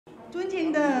尊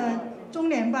敬的中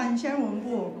聯辦新聞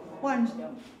部萬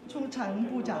出陳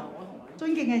部長，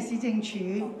尊敬嘅市政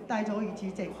署戴祖儀主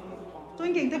席，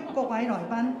尊敬的各位來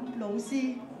賓、老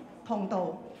師、同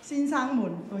道、先生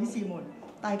們、女士們，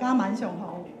大家晚上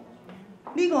好。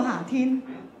呢個夏天，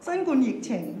新冠疫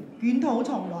情捲土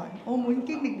重來，澳門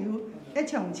經歷了一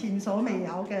場前所未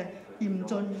有嘅嚴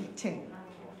峻疫情，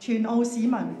全澳市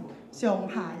民上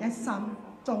下一心，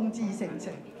眾志成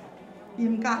城，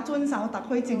嚴格遵守特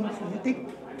區政府的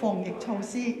防疫措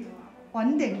施，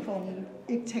穩定防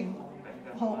疫情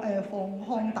防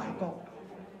控大局，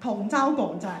同舟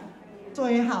共濟，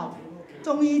最後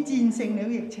終於戰勝了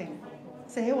疫情，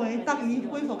社會得以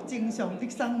恢復正常的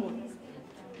生活。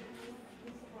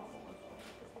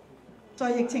在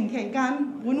疫情期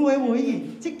間，本會會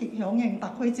員積極響應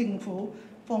特區政府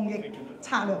防疫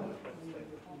策略，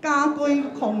家居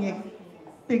抗疫，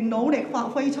並努力發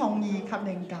揮創意及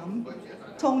靈感，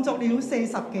創作了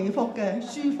40幾幅嘅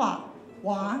書法、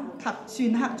畫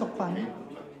及篆刻作品，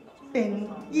並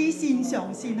依線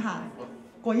上線下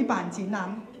舉辦展覽，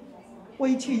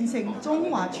為傳承中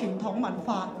華傳統文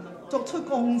化作出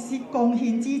貢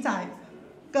獻之際，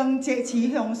更藉此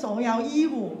向所有醫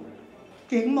護、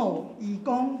警務、義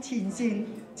工、前線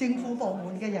政府部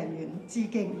門嘅人員致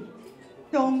敬，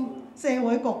向社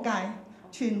會各界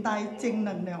傳遞正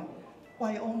能量，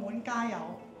為澳門加油。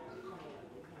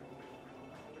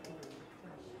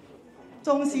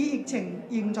縱使疫情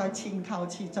仍在全球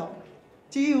持續，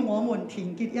只要我們團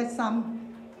結一心，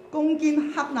攻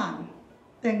堅克難，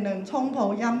定能衝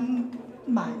破陰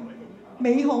霾，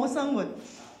美好生活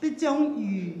必將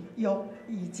如約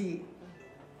而至。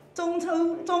中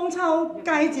秋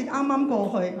佳節啱啱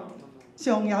過去，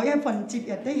常有一份節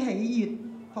日的喜悅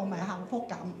同埋幸福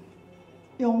感。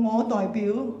讓我代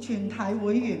表全體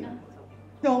會員，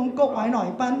向各位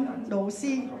來賓、老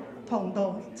師、同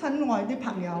道、親愛的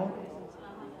朋友，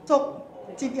祝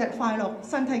節日快樂、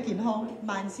身體健康、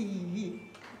萬事如意。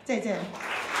謝謝。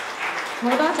好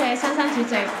多謝珊珊主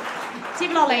席。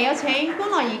接落嚟有請觀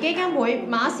樂兒基金會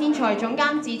馬善財總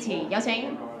監致辭，有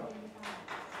請。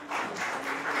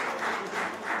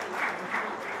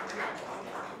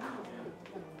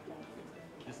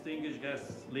Distinguished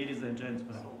guests, ladies and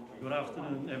gentlemen, good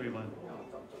afternoon, everyone.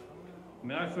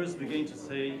 May I first begin to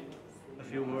say a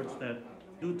few words that,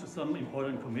 due to some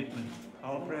important commitments,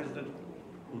 our President,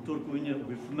 Rui Cunha,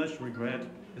 with much regret,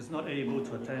 is not able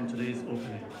to attend today's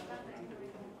opening.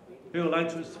 We would like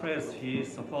to express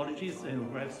his apologies and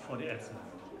regrets for the absence.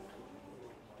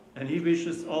 And he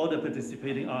wishes all the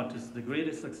participating artists the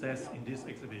greatest success in this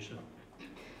exhibition.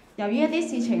 由於一啲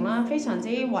事情啦，非常之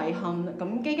遺憾，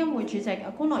咁基金會主席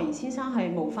觀樂兒先生係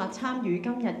無法參與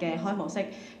今日嘅開幕式，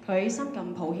佢深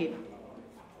感抱歉。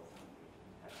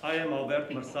I am Albert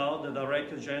Marçal, the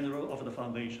Director General of the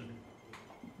Foundation.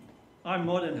 I'm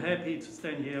more than happy to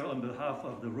stand here on behalf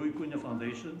of the Rui Cunha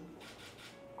Foundation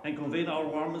and convey our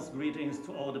warmest greetings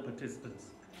to all the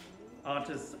participants,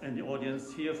 artists and the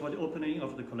audience here for the opening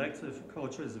of the collective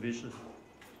cultural exhibition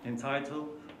entitled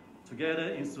Together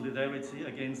in Solidarity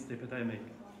Against the Epidemic,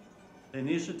 an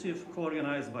initiative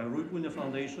co-organized by Rui Cunha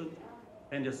Foundation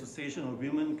and the Association of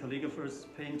Women Calligraphers,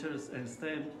 Painters and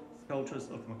Stem Sculptors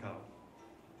of Macau.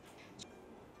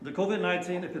 The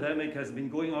COVID-19 epidemic has been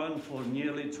going on for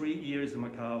nearly 3 years in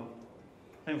Macau,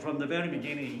 and from the very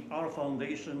beginning, our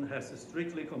foundation has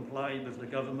strictly complied with the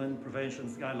government prevention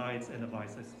guidelines and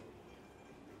advices.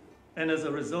 And as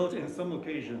a result, in some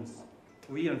occasions,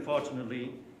 we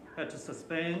unfortunately had to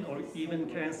suspend or even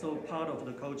cancel part of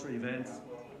the cultural events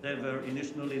that were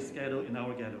initially scheduled in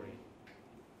our gallery.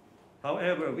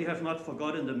 However, we have not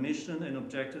forgotten the mission and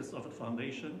objectives of the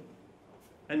foundation,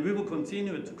 and we will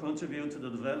continue to contribute to the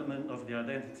development of the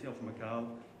identity of Macau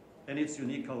and its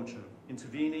unique culture,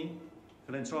 intervening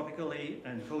philanthropically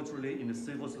and culturally in the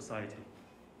civil society.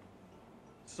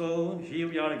 So here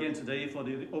we are again today for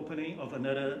the opening of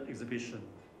another exhibition,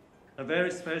 a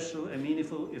very special and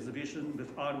meaningful exhibition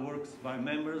with artworks by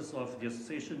members of the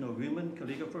Association of Women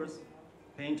Calligraphers,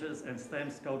 Painters and Stem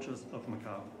Sculptors of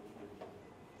Macau.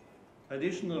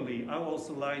 Additionally, I would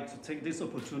also like to take this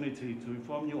opportunity to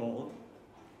inform you all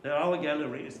that our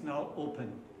gallery is now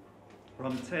open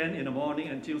from 10 in the morning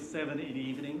until 7 in the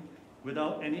evening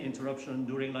without any interruption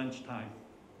during lunchtime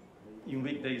in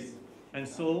weekdays, and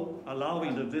so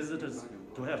allowing the visitors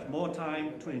to have more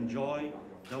time to enjoy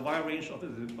the wide range of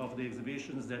the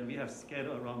exhibitions that we have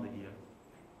scattered around the year.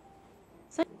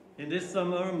 In this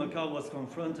summer, Macau was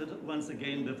confronted once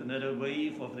again with another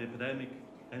wave of the epidemic,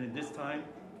 and at this time,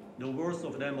 the worst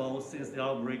of them all since the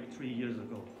outbreak 3 years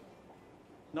ago.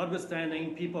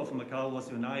 Notwithstanding, people of Macau was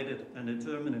united and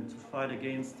determined to fight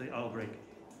against the outbreak.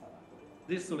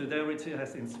 This solidarity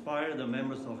has inspired the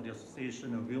members of the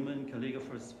Association of Women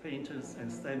Calligraphers, Painters, and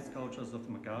STEM Sculptors of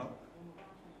Macau,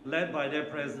 led by their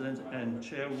president and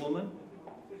chairwoman,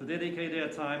 to dedicate their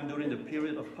time during the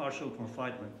period of partial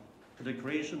confinement to the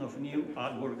creation of new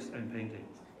artworks and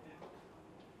paintings.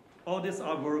 All these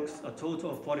artworks, a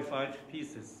total of 45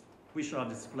 pieces, which are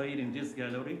displayed in this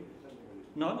gallery,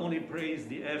 not only praise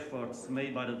the efforts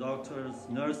made by the doctors,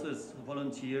 nurses,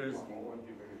 volunteers,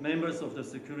 members of the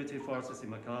security forces in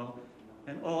Macau,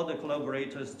 and all the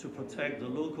collaborators to protect the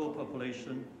local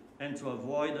population and to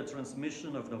avoid the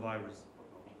transmission of the virus,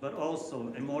 but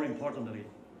also, and more importantly,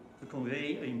 to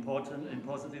convey an important and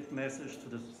positive message to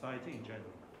the society in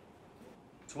general.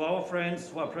 To our friends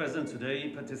who are present today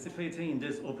participating in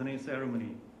this opening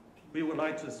ceremony, we would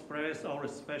like to express our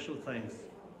special thanks.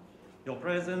 Your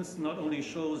presence not only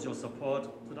shows your support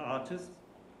to the artists,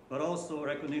 but also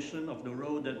recognition of the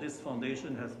role that this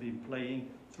foundation has been playing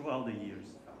throughout the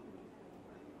years.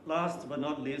 Last but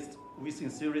not least, we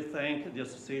sincerely thank the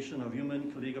Association of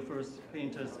Human Calligraphers,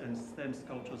 Painters, and STEM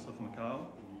Sculptors of Macau,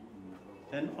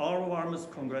 and our warmest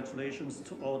congratulations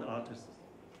to all the artists.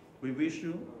 We wish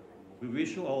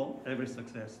you all every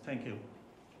success. Thank you.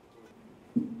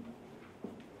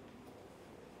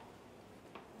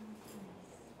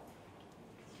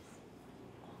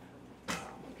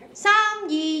 3、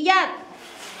2、1，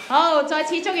好！再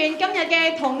次祝願今日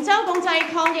嘅同舟共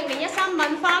濟抗疫連一心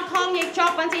文化抗疫作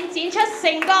品展出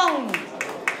成功。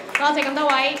多謝咁多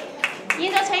位。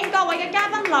現在請各位嘅嘉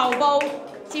賓留步，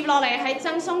接落嚟係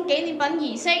贈送紀念品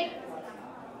儀式。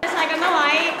多謝咁多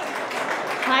位。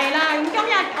係啦，咁今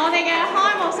日我哋嘅開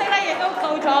幕式咧亦都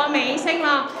到咗尾聲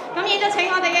啦。咁現在請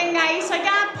我哋嘅藝術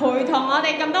家陪同我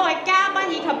哋咁多位嘉賓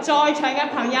以及在場嘅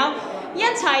朋友一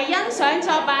齊欣賞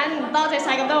作品，多謝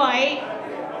晒咁多位。